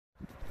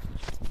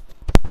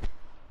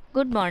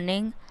Good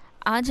morning.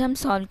 आज हम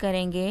solve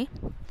करेंगे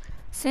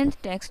सिंथ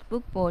टेक्स्ट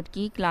बुक बोर्ड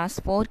की क्लास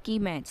 4 की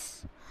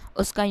मैथ्स।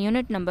 उसका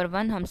यूनिट नंबर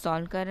 1 हम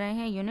सॉल्व कर रहे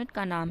हैं। यूनिट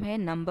का नाम है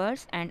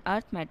नंबर्स एंड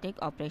अर्थमेटिक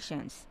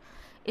ऑपरेशंस।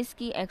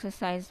 इसकी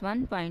एक्सरसाइज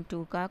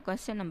 1.2 का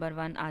क्वेश्चन नंबर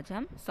 1 आज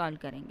हम सॉल्व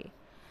करेंगे।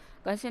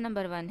 क्वेश्चन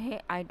नंबर 1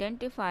 है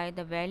identify the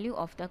value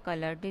of the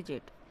colour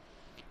digit.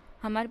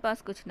 हमारे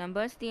पास कुछ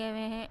नंबर्स दिए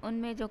हुए हैं,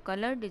 उनमें जो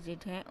कलर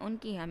डिजिट हैं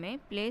उनकी हमें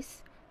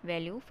प्लेस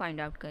वैल्यू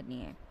फाइंड आउट करनी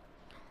है।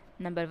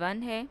 नंबर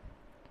 1 है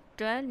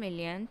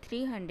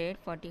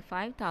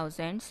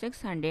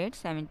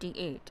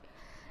 12,345,678।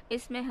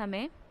 इसमें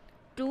हमें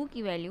 2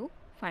 की वैल्यू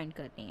फाइंड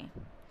करनी है,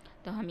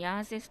 तो हम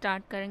यहाँ से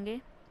स्टार्ट करेंगे।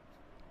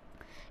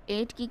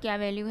 8 की क्या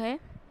वैल्यू है?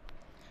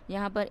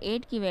 यहाँ पर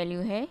 8 की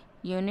वैल्यू है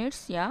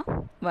यूनिट्स या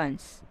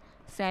once.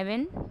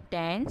 7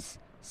 tense,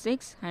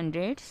 6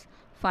 hundreds,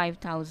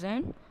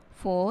 5,000,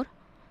 4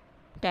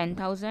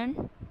 10,000,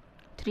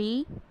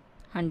 3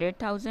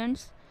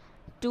 100,000,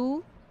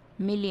 2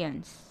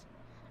 millions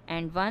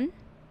and 1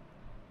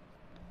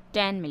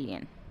 10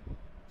 million.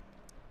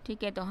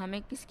 ठीक है, तो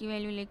हमें किसकी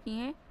वैल्यू लिखनी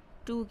है?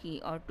 2 की,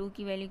 और 2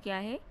 की वैल्यू क्या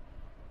है?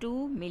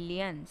 2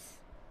 मिलियंस।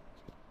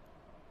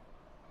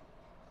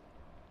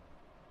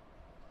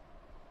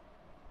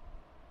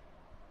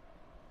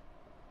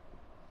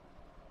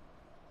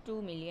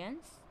 टू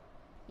मिलियंस,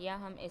 या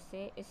हम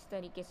इसे इस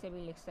तरीके से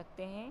भी लिख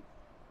सकते हैं,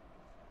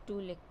 2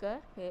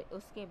 लिखकर फिर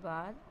उसके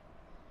बाद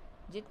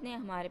जितने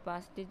हमारे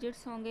पास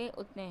डिजिट्स होंगे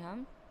उतने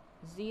हम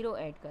 0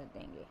 ऐड कर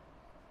देंगे।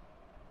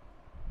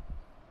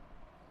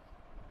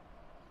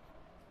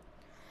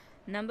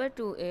 Number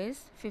 2 is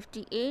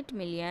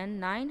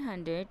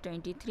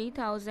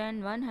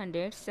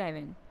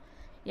 58,923,107।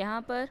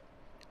 यहाँ पर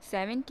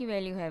 7 की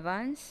वैल्यू है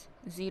वंस,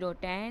 0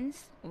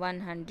 टेंस,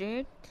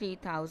 100,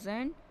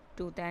 3,000,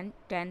 2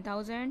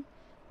 10,000,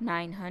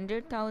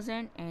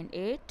 900,000 एंड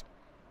 8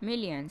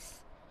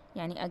 मिलियंस।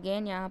 यानी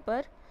अगेन यहाँ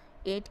पर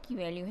 8 की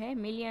वैल्यू है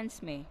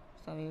मिलियंस में,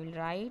 so we will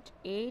write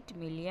 8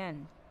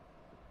 million.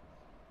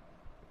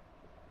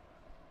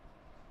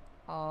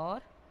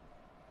 और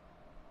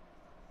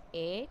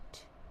 8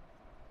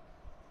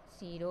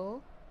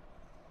 0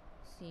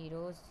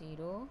 0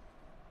 0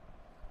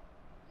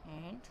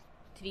 and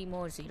 3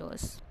 more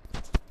zeros.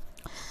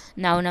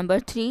 Now number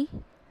 3,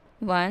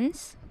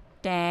 ones,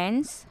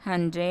 tens,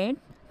 100,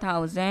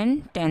 1,000,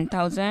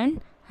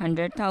 10,000,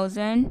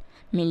 100,000,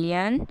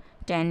 million,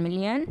 10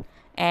 million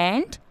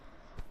and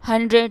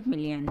 100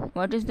 million.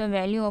 What is the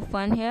value of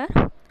 1 here?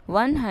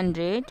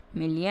 100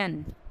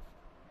 million.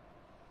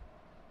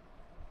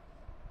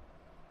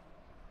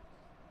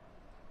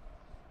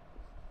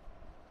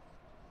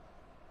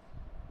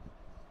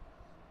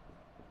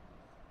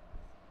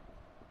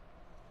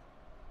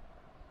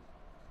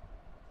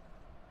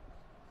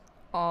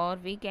 Or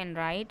we can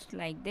write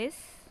like this,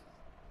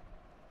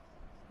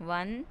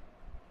 1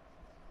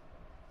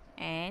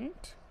 and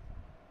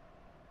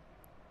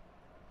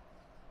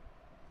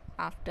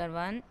after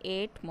 1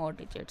 8 more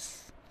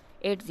digits,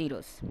 8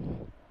 zeros.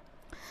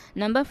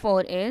 Number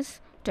 4 is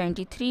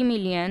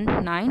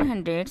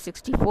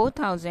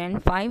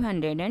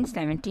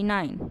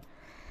 23,964,579.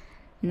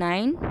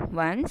 9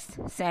 ones,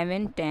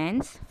 7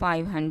 tens,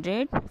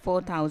 500,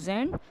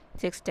 4,000,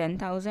 6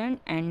 10,000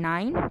 and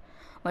 9.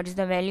 What is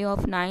the value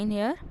of 9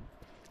 here?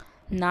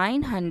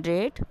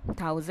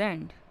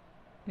 900,000.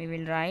 We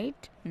will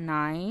write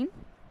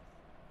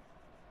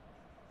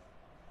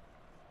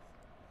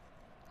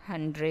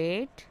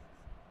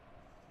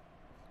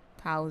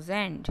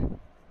 900,000.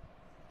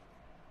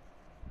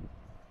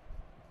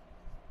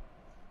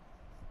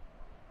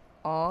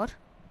 Or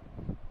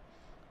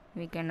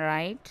we can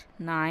write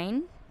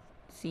 9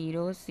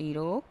 0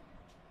 0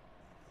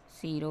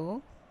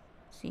 0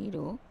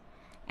 0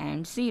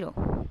 and 0.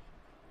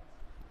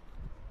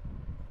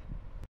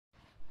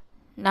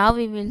 Now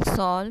we will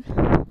solve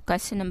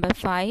question number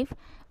 5.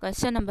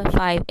 Question number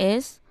 5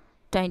 is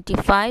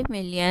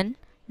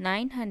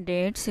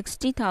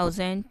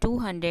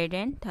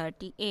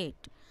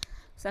 25,960,238.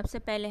 सबसे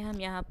पहले हम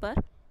यहाँ पर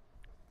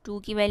 2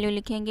 की value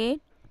लिखेंगे।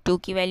 2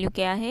 की value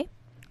क्या है?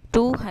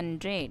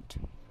 200,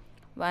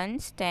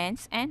 ones,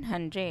 tens and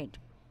 100.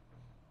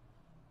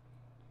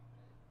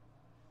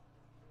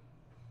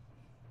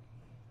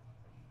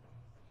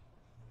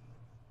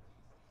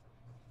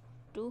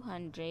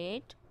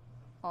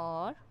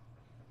 or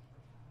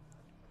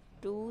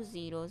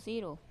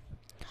 200.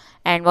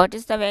 And what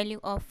is the value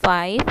of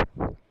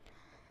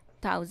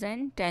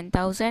 5,000,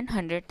 10,000,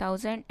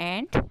 100,000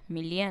 and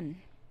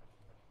million?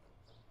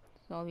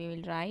 So we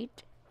will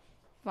write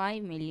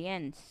 5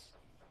 millions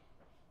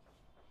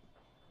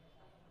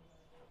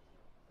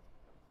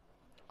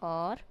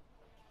or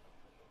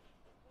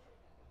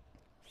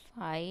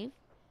 5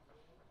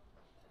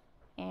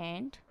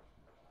 and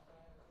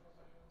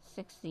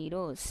 6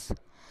 zeros.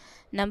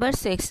 Number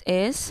 6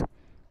 is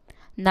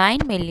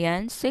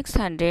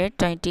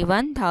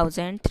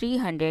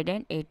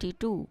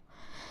 9,621,382.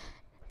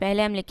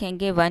 पहले हम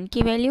लिखेंगे 1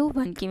 की वैल्यू।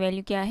 1 की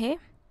वैल्यू क्या है?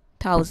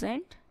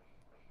 1000.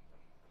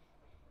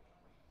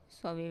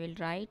 So we will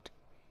write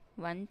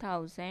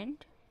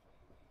 1000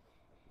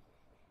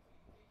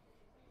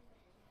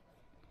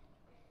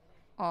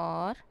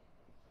 और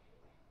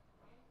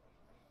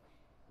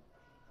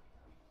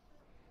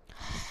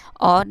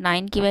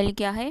 9 की वैल्यू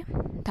क्या है?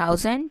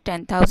 1000,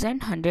 10,000,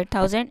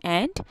 100,000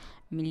 एंड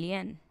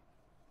मिलियन।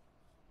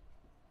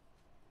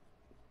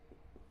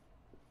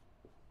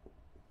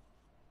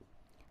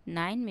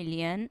 $9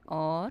 million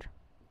और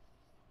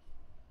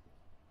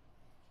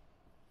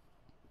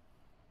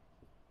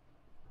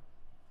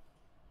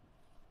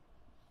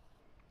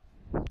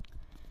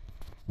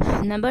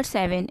number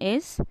 7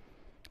 is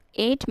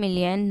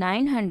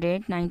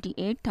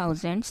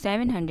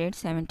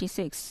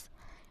 8,998,776।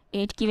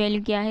 8 की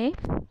वैल्यू क्या है?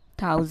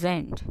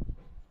 1000,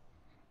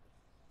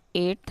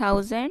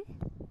 8,000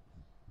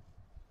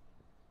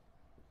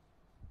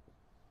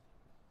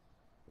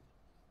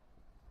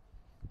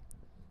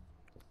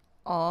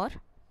 और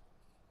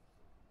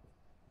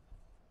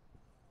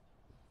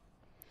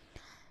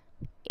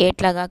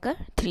 8 लगाकर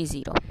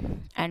 30।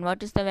 And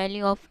what is the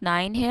value of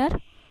 9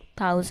 hair?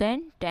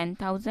 1000,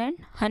 10,000,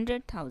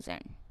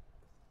 100,000।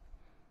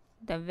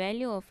 The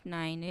value of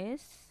 9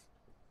 is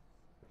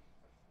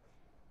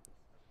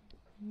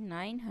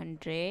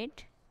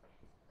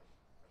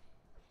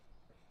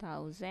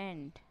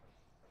 900,000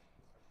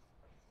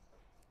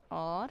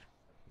 और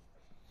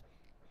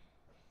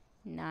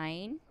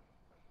 9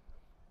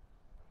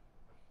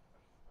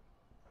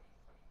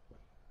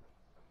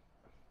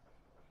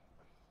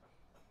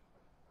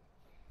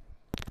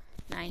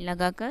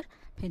 लगाकर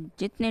फिर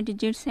जितने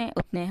डिजिट्स हैं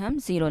उतने हम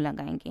 0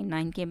 लगाएंगे।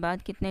 9 के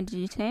बाद कितने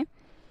डिजिट्स हैं?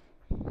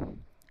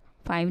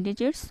 5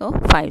 digits, so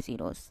 5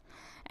 zeros.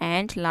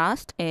 And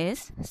last is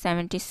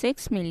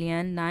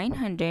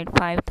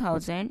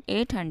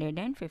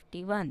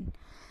 76,905,851.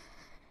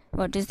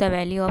 What is the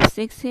value of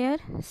 6 here?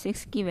 6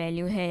 की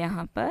वैल्यू है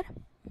यहाँ पर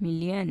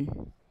मिलियन।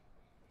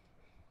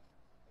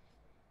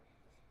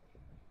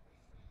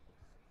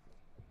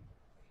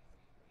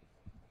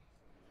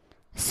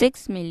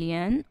 $6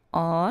 million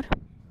और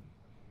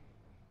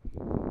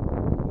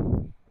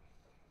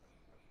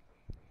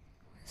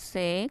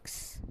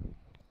 6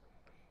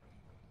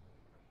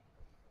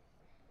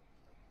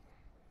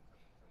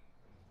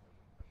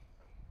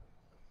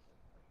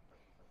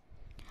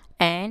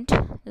 and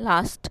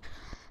last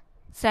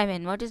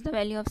 7. What is the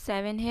value of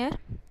 7 here?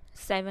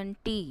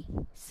 70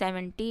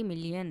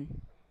 million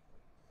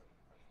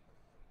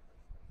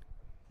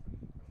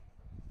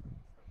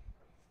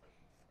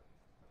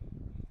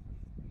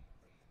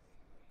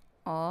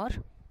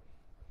और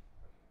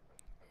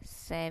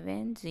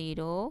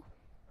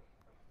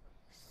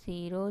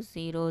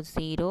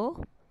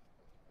 70,000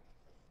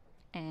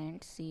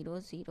 and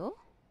 000